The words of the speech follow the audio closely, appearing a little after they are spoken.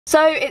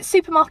So it's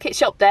supermarket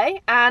shop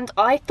day, and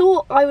I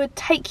thought I would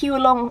take you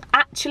along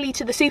actually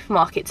to the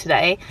supermarket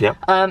today. Yep.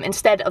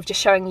 Instead of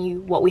just showing you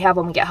what we have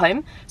when we get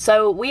home.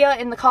 So we are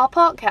in the car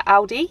park at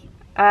Aldi,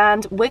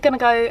 and we're going to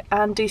go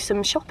and do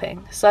some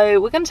shopping. So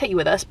we're going to take you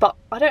with us, but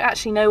I don't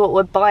actually know what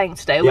we're buying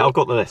today. Yeah, I've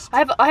got the list. I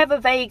have a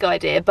vague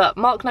idea, but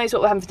Mark knows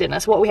what we're having for dinner.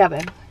 So what are we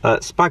having?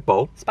 Spag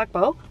bowl. Spag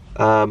bowl.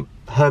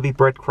 Herbie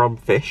breadcrumb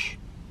fish.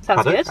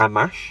 Sounds good. And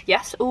mash.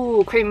 Yes.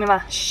 Ooh, creamy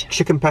mash.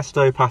 Chicken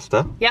pesto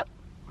pasta. Yep.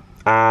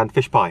 And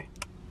fish pie.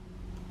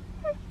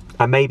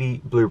 And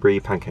maybe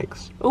blueberry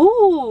pancakes.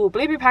 Ooh,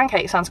 blueberry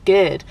pancake sounds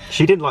good.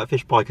 She didn't like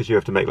fish pie because you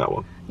have to make that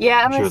one.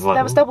 Yeah, and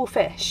there was double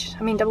fish.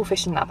 I mean, double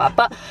fish isn't that bad.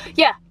 But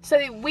yeah,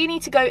 so we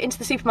need to go into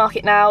the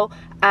supermarket now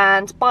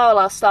and buy all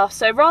our stuff.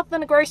 So rather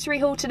than a grocery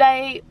haul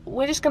today,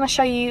 we're just going to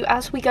show you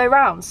as we go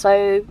round.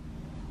 So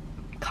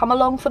come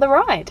along for the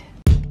ride.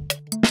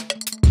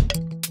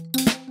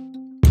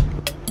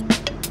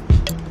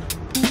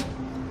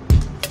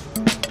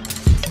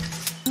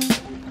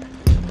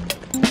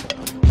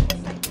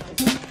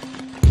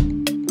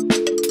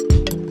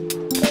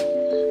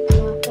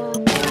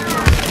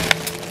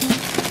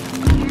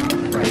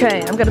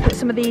 Okay, I'm going to put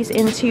some of these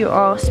into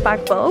our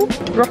spag bowl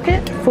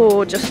rocket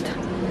for just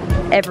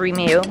every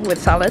meal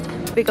with salad.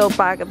 Big old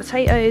bag of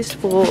potatoes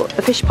for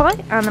the fish pie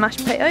and the mashed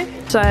potato.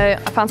 So I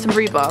found some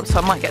rhubarb, so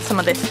I might get some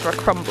of this for a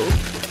crumble.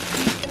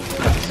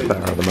 That's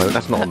better at the moment.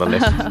 That's not on the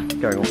list.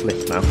 Going off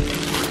list now.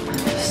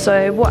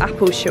 So what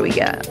apples shall we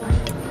get?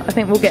 I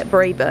think we'll get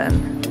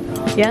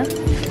Braeburn. Yeah?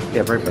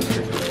 Yeah, Braeburn.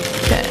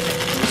 Okay,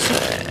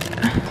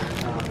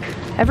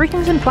 so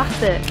everything's in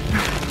plastic.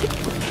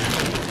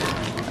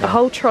 A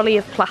whole trolley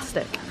of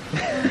plastic.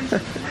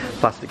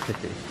 Plastic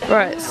city.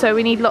 Right, so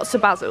we need lots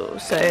of basil.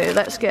 So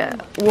let's get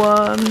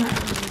one.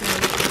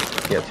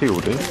 Yeah, 2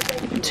 will do.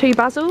 2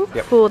 basil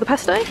for the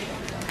pesto.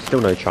 Still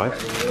no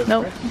chives.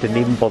 Nope. Didn't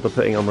even bother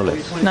putting it on the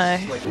list. No.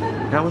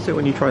 How was it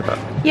when you tried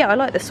that? Yeah, I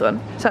like this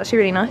one. It's actually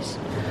really nice.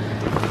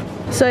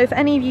 So for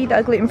any of you that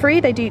are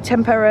gluten-free, they do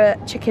tempura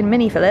chicken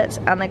mini fillets,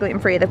 and they're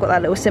gluten-free. They've got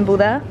that little symbol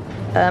there,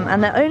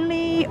 and they're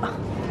only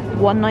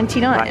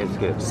 $1.99. That is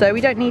good. So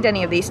we don't need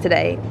any of these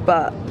today,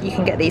 but you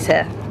can get these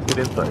here. Good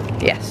info.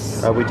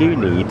 Yes. We do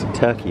need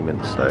turkey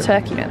mince though.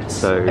 Turkey mince.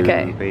 So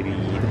okay. Maybe,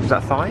 is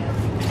that thigh?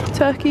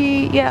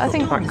 Turkey, yeah, I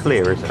think. Quite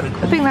clear, is it?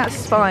 I think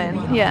that's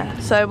fine. Yeah.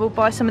 So we'll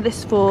buy some of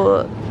this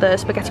for the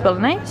spaghetti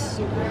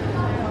bolognese.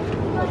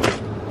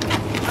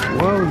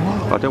 Whoa!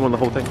 I don't want the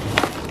whole thing.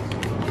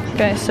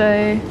 Okay,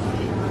 so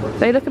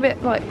they look a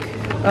bit like.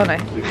 Oh no.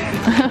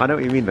 I know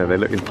what you mean though, they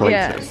look inflated.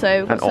 Yeah, so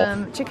we've got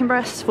some chicken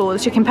breasts for the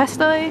chicken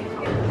pesto.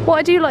 What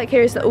I do like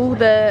here is that all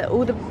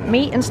the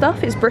meat and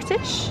stuff is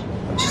British,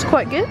 which is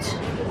quite good.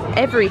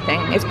 Everything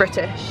is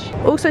British.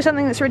 Also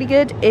something that's really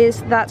good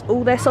is that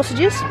all their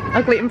sausages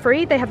are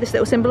gluten-free. They have this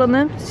little symbol on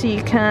them, so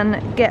you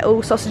can get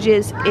all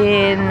sausages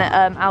in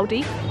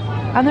Aldi,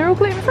 and they're all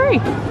gluten-free.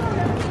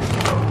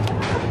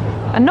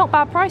 And not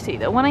bad price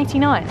either,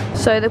 $1.89.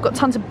 So they've got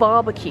tons of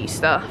barbecue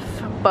stuff,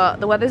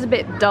 but the weather's a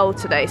bit dull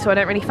today, so I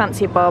don't really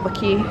fancy a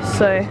barbecue.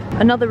 So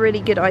another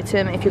really good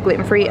item if you're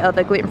gluten-free are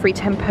the gluten-free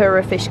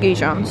tempura fish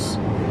goujons,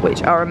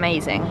 which are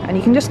amazing. And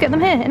you can just get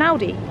them here in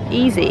Aldi,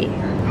 easy.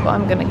 But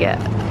I'm gonna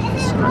get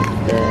some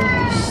of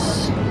this.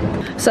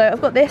 So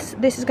I've got this.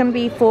 This is gonna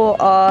be for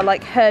our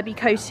like herby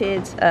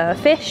coated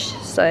fish.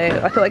 So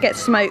I thought I'd get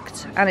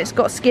smoked, and it's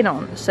got skin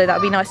on, so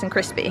that'll be nice and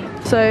crispy.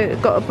 So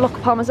I've got a block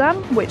of Parmesan,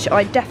 which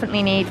I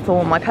definitely need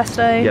for my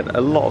pesto. Yeah,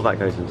 a lot of that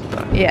goes into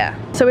that. Yeah.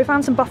 So we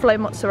found some buffalo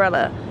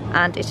mozzarella,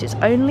 and it is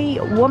only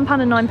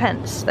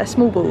 £1.09. They're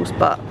small balls,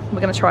 but we're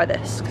gonna try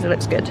this because it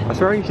looks good. I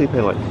swear I usually pay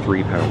like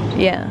 £3.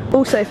 Yeah.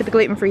 Also for the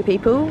gluten-free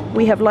people,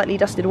 we have lightly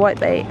dusted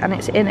whitebait, and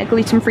it's in a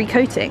gluten-free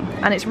coating,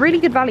 and it's really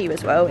good value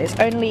as well. It's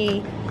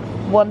only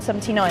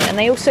 $1.79, and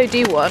they also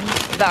do one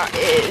that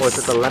is. Or is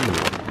it the lemon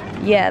one?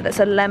 Yeah, that's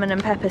a lemon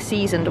and pepper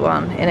seasoned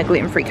one in a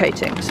gluten-free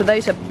coating. So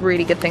those are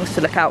really good things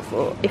to look out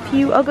for if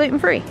you are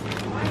gluten-free.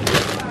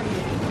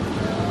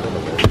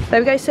 There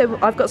we go, so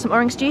I've got some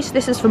orange juice.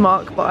 This is for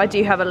Mark, but I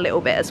do have a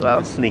little bit as well.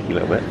 A sneaky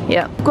little bit.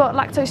 Yeah. I've got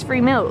lactose-free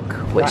milk,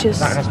 which is...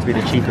 That has to be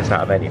the cheapest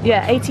out of any.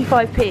 Yeah,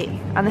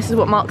 85p. And this is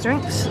what Mark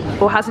drinks,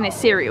 or has in his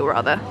cereal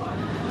rather.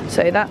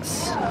 So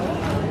that's...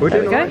 We're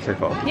doing alright so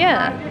far.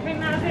 Yeah.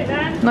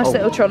 Nice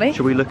little trolley.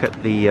 Should we look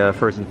at the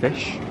frozen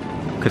fish?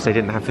 Because they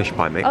didn't have fish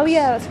pie mix. Oh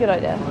yeah, that's a good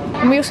idea.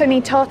 And we also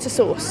need tartar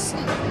sauce.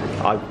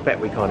 I bet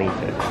we can't eat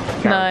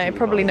it. No,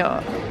 probably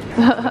not.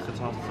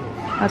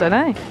 I don't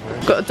know.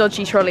 Got a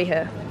dodgy trolley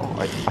here. Oh,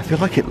 I feel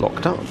like it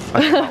locked up.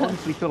 I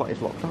honestly feel like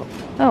it's locked up.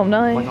 Oh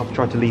no. Like I've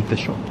tried to leave the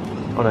shop.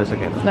 Oh no, it's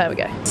okay. There we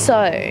go.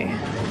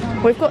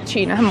 So, we've got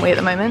tuna, haven't we, at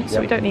the moment? So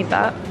we don't need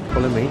that.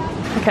 Follow me.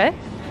 Okay.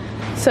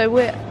 So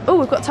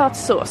we've got tartar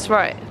sauce,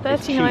 right.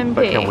 39p.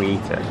 But can we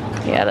eat it?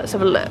 Yeah, let's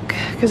have a look.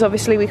 Because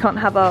obviously we can't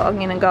have our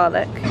onion and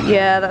garlic.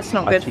 Yeah, that's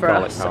not good for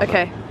us. Powder.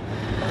 Okay.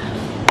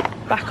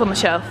 Back on the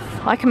shelf.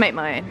 I can make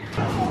my own.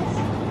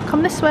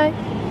 Come this way.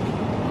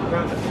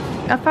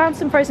 I found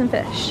some frozen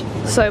fish.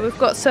 So we've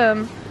got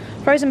some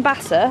frozen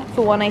bassa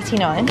for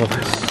 $1.89. Oh,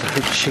 that's so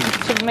It's cheap.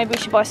 So maybe we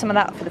should buy some of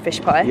that for the fish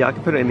pie. Yeah, I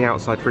can put it in the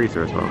outside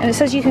freezer as well. And it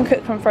says you can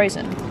cook from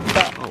frozen,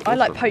 but Oh, I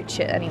like awesome. poach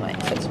it anyway,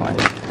 so it's fine.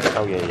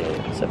 Oh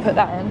yeah. So put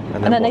that in.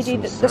 And then they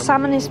what, do some the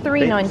salmon is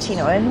salmon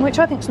 $3.99, which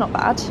I think is not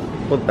bad.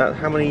 Well,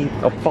 how many?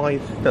 Oh,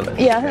 5 fillets.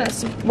 Yeah, I think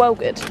that's well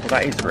good. Well,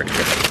 that is really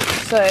good.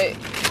 So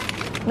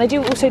they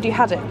do also do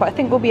haddock, but I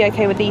think we'll be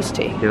okay with these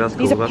two. Yeah, that's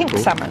These cool, are that's pink cool.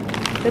 salmon.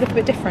 They look a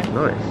bit different.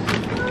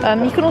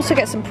 Nice. You can also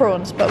get some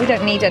prawns, but we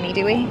don't need any,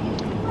 do we?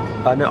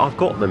 No, I've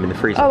got them in the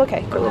freezer. Oh,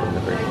 okay, Got them in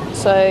the freezer.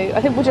 So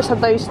I think we'll just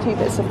have those 2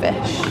 bits of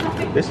fish.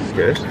 This is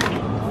good.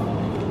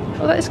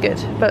 Well, that is good,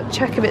 but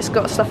check if it's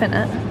got stuff in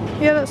it.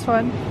 Yeah, that's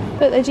fine.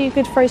 But they do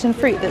good frozen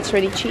fruit that's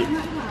really cheap.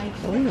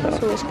 Oh, yeah.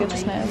 That's always good,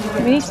 isn't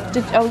it? We need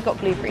to, we got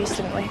blueberries,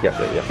 didn't we?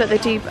 Yeah. But they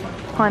do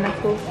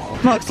pineapple.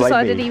 Mark's Blame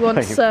decided me, he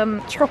wants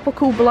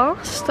tropical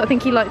blast. I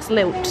think he likes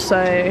lilt, so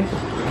I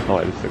Oh,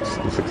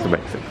 this looks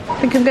amazing.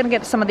 think I'm going to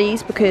get some of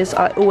these because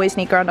I always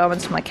need ground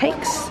almonds for my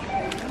cakes.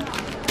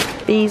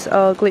 These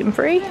are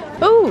gluten-free.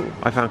 Oh!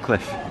 I found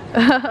Cliff.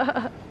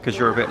 Because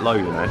you're a bit low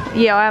there.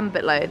 Yeah, I am a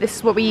bit low. This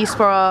is what we use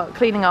for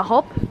cleaning our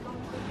hob.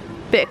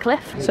 Bit of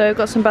Cliff. So I've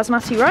got some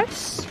basmati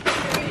rice.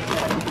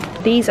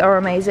 These are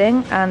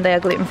amazing and they are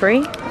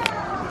gluten-free.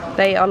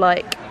 They are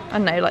like, I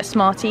don't know, like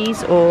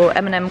Smarties or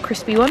M&M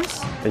crispy ones.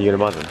 Are you gonna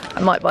buy them?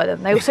 I might buy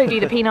them. They also do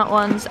the peanut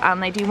ones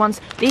and they do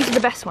ones, these are the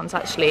best ones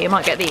actually, you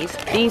might get these.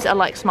 These are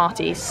like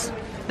Smarties.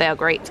 They are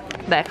great.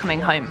 They're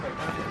coming home.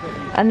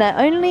 And they're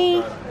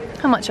only,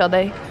 how much are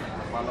they?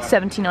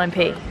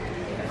 79p.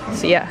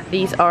 So yeah,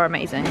 these are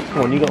amazing.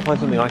 Come on, you gotta find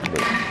something I can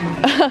eat.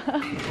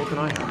 What can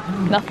I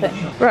have? Nothing.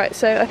 Right,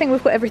 so I think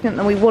we've got everything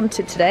that we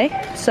wanted today.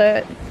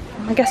 So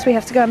I guess we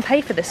have to go and pay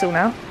for this all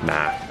now.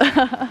 Nah,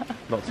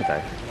 not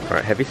today.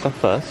 Alright, heavy stuff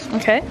first.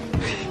 Okay.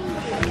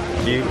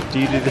 Do you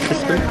do the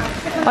system?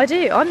 I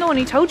do. I'm the one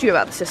who told you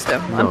about the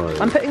system. No.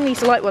 I'm putting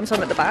these light ones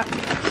on at the back.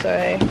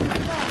 So,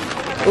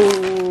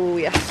 oh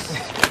yes.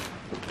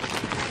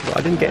 Well,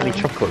 I didn't get any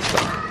chocolate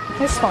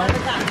stuff. It's fine.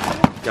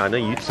 Yeah, I know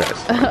you'd say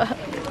it's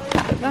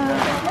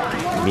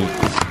meat.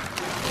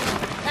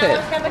 Good.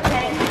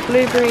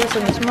 Blueberries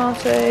and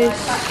tomatoes.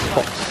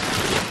 Pops.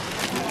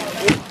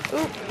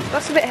 Ooh,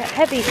 that's a bit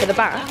heavy for the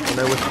back.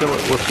 No,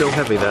 we're still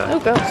heavy there. Oh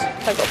gosh,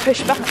 I got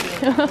pushed back.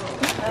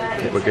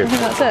 Yeah, we're good.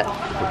 That's it.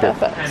 good.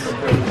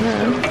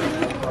 Perfect.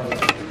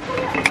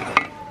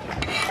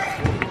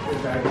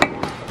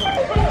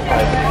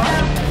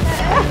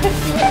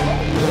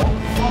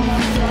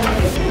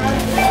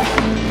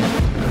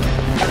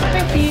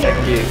 Thank you.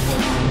 Thank you.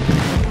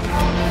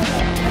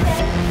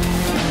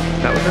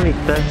 That was only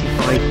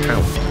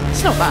 £35.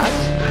 It's not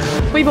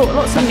bad. We bought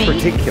lots of meat.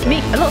 ridiculous.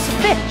 Lots of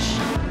fish.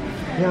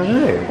 Yeah, I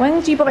know.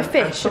 When do you buy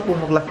fish? People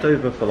have left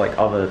over for like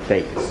other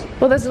dates.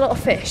 Well, there's a lot of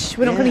fish.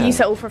 We're not going to Yeah. use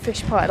that all for a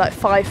fish pie. Like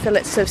 5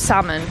 fillets of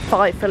salmon,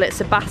 5 fillets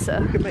of batter.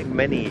 We could make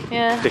many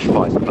Yeah. fish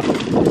pies.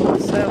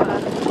 So,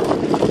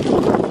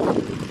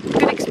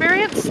 good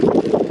experience?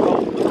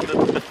 Well,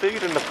 the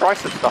food and the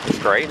price of stuff is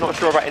great. Not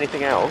sure about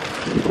anything else.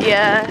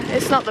 Yeah,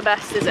 it's not the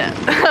best, is it?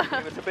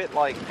 It was a bit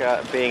like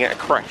being at a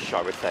creche,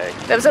 I would say.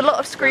 There was a lot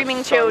of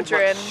screaming So much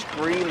children.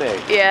 screaming.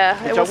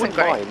 Yeah, Which it I wasn't wouldn't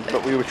great. mind,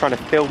 but we were trying to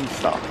film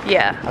stuff.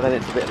 Yeah. And then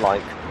it's a bit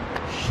like,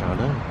 shut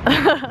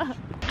up.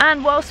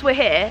 And whilst we're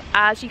here,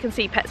 as you can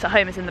see, Pets at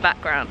Home is in the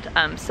background.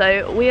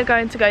 So we are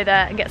going to go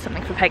there and get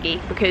something for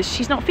Peggy because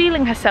she's not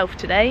feeling herself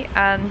today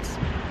and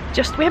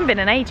we haven't been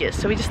in ages,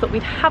 so we just thought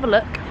we'd have a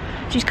look.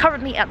 She's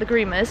currently at the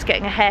groomer's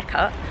getting a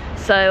haircut,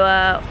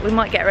 so we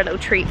might get her a little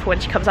treat for when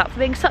she comes out for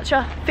being such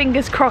a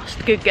fingers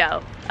crossed good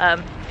girl.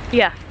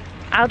 Yeah,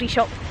 Aldi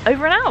shop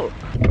over and out.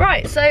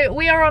 Right, so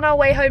we are on our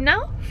way home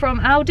now from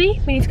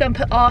Aldi. We need to go and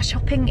put our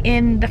shopping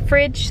in the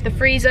fridge, the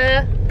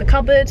freezer, the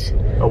cupboard.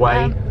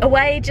 Away.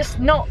 Away, just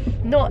not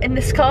in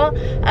this car.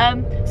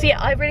 So yeah,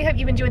 I really hope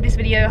you've enjoyed this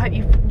video. I hope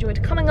you've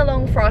enjoyed coming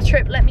along for our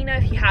trip. Let me know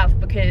if you have,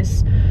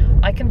 because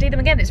I can do them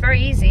again. It's very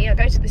easy. I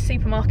go to the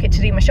supermarket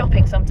to do my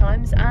shopping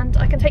sometimes and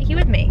I can take you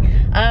with me.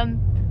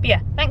 But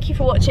yeah, thank you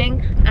for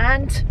watching,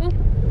 and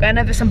going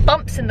over some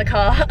bumps in the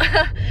car.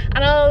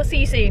 And I'll see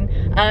you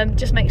soon.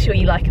 Just make sure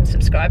you like and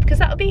subscribe because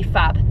that would be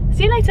fab.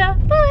 See you later.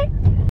 Bye.